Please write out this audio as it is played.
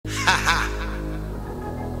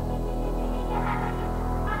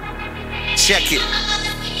Check it.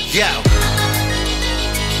 Yo.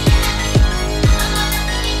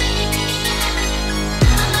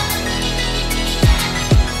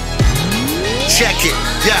 Check it.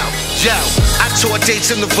 Yo. Yo. I tore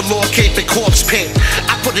dates in the velour cape and corpse paint.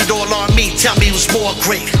 I put it all on me, tell me who's more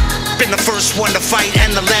great. Been the first one to fight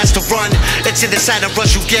and the last to run. It's in the side of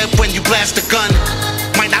rush you get when you blast a gun.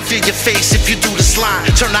 Might not feel your face if you do the slime.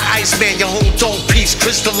 Turn the Iceman, your whole dome piece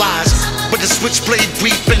crystallize. With the switchblade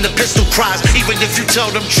weep and the pistol cries. Even if you tell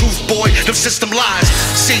them truth, boy, them system lies.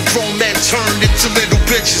 See grown men turn into little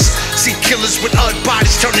bitches. See killers with odd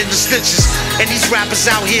bodies turn into stitches. And these rappers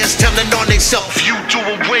out here is telling on themselves. You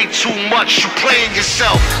doing way too much, you playing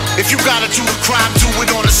yourself. If you gotta do a crime, do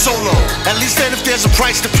it on a solo. At least then if there's a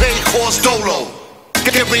price to pay, cause dolo.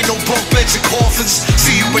 There ain't no bunk beds and coffins.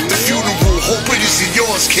 See you at the funeral, hope it isn't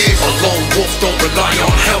yours, kid. A lone wolf don't rely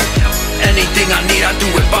on help. Anything I need, I do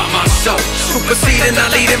it by myself. Supersede and I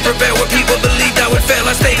lead and prepare what people believed I would fail.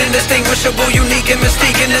 I stayed indistinguishable, unique and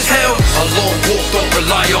mistaken as hell. A lone wolf don't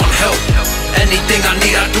rely on help. Anything I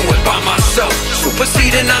need, I do it by myself.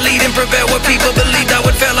 Supersede and I lead and prepare what people believed I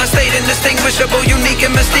would fail. I stayed indistinguishable, unique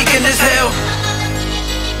and mistaken as hell.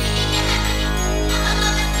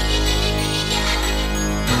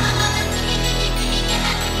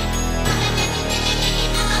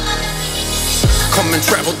 Come and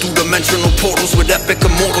travel through dimensional portals with epic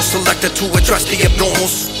immortals selected to address the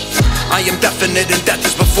abnormals. I am definite and that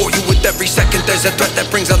is before you. With every second there's a threat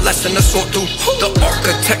that brings a lesson to sort through. The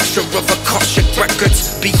architecture of Akashic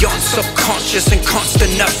records, beyond subconscious and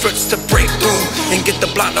constant efforts to break through and get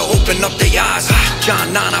the blind to open up their eyes.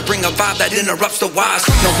 John 9, I bring a vibe that interrupts the wise.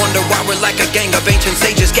 No wonder why we're like a gang of ancient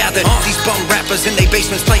sages gathered. These bum rappers in their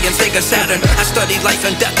basements playing Sega Saturn. I study life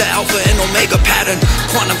and death, the alpha and omega pattern.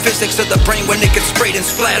 Quantum physics of the brain when it gets sprayed and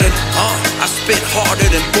splattered. I spit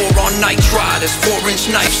harder than boron nitride. As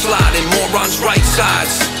 4-inch knife sliding morons right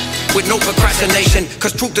sides with no procrastination,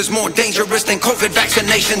 cause truth is more dangerous than COVID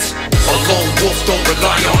vaccinations. A lone wolf don't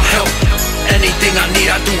rely on help. Anything I need,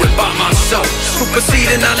 I do it by myself. Supersede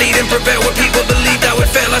and I lead and prepare what people believed I would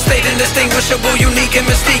fail. I stayed indistinguishable, unique and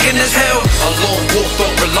mistaken as hell. A lone wolf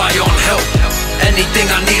don't rely on help. Anything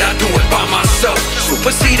I need, I do it by myself.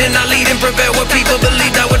 Supersede and I lead and prepare what people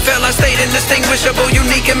believed I would fail. I stayed indistinguishable,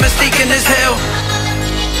 unique and mistaken as hell.